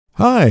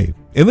Hi,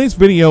 in this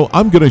video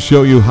I'm going to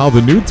show you how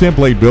the new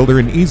template builder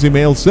in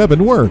EasyMail7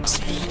 works.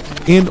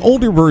 In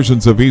older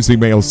versions of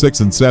EasyMail 6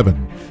 and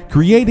 7,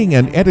 creating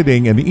and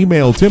editing an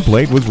email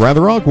template was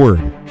rather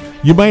awkward.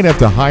 You might have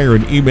to hire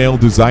an email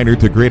designer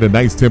to create a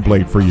nice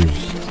template for you,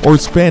 or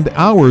spend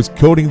hours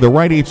coding the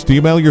right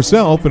HTML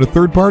yourself in a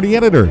third-party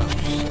editor.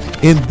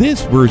 In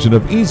this version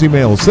of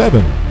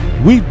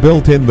EasyMail7, we've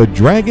built in the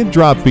drag and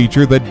drop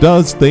feature that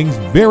does things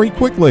very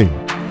quickly.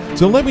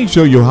 So let me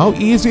show you how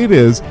easy it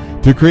is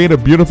to create a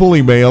beautiful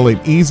email in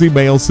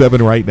EasyMail7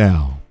 right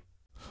now.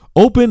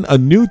 Open a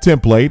new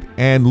template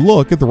and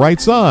look at the right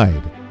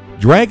side.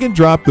 Drag and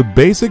drop the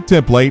basic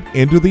template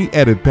into the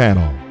Edit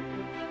panel.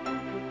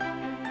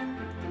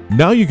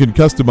 Now you can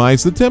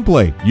customize the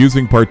template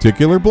using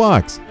particular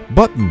blocks,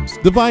 buttons,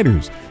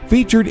 dividers,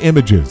 featured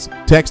images,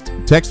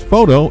 text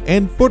photo,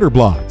 and footer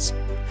blocks.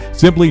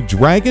 Simply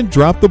drag and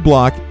drop the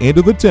block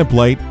into the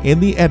template in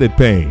the Edit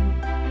pane.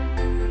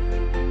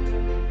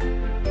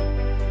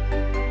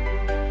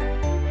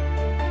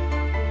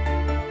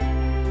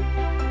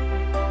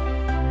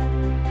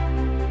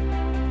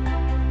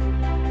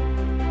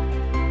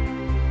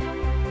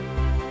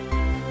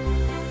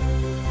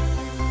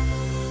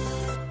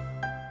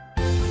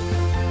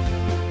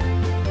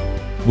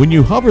 When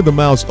you hover the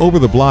mouse over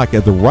the block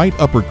at the right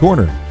upper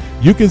corner,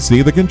 you can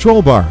see the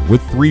control bar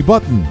with 3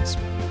 buttons.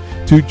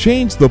 To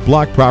change the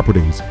block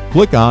properties,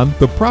 click on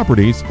the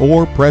Properties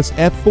or press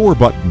F4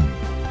 button.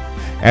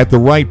 At the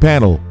right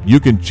panel, you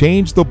can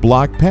change the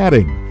block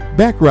padding,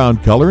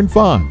 background color, and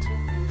font.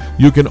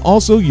 You can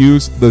also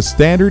use the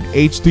standard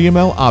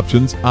HTML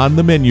options on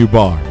the menu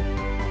bar.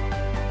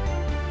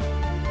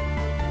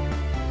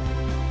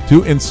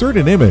 To insert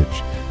an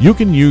image, you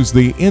can use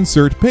the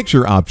Insert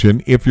Picture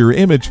option if your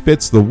image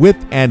fits the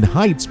width and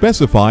height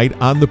specified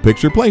on the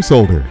picture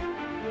placeholder.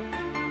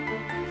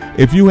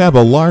 If you have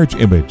a large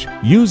image,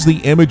 use the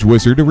Image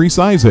Wizard to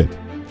resize it.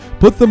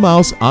 Put the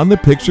mouse on the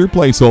picture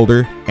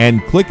placeholder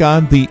and click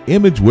on the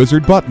Image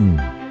Wizard button.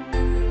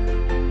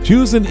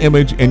 Choose an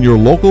image in your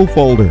local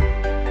folder.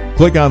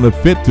 Click on the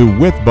Fit to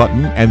Width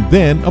button and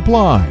then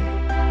Apply.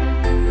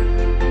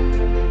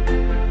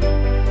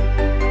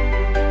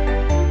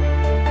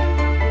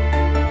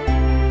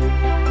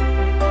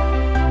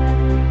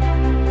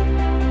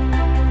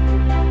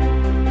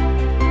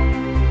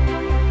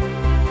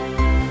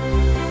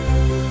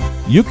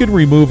 You can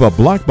remove a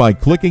block by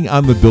clicking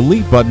on the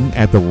Delete button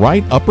at the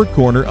right upper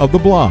corner of the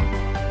block.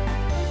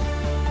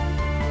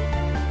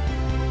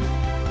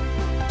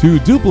 To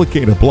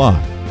duplicate a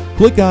block,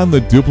 click on the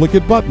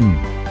Duplicate button.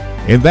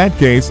 In that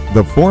case,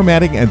 the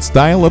formatting and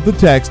style of the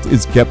text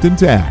is kept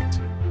intact.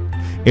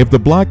 If the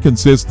block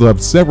consists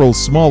of several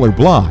smaller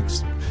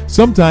blocks,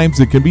 sometimes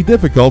it can be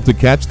difficult to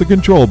catch the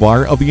control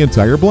bar of the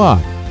entire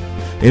block.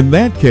 In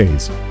that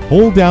case,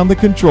 hold down the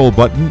Control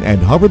button and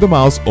hover the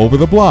mouse over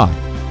the block.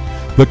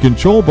 The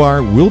control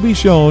bar will be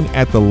shown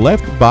at the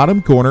left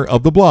bottom corner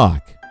of the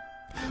block.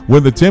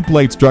 When the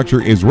template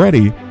structure is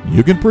ready,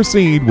 you can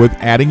proceed with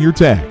adding your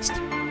text.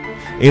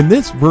 In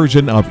this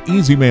version of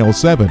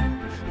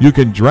EasyMail7, you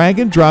can drag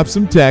and drop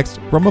some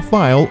text from a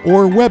file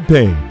or web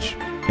page.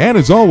 And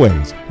as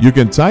always, you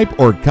can type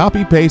or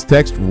copy-paste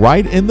text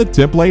right in the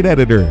template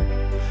editor.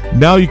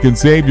 Now you can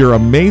save your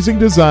amazing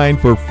design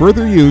for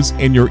further use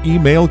in your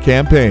email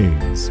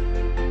campaigns.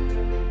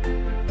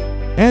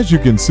 As you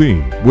can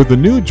see, with the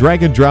new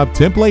drag and drop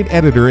template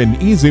editor in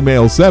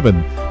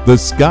EasyMail7, the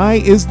sky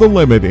is the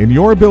limit in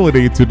your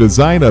ability to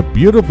design a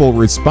beautiful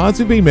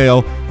responsive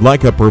email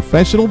like a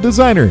professional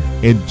designer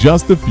in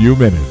just a few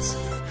minutes.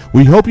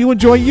 We hope you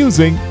enjoy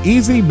using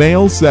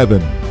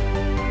EasyMail7.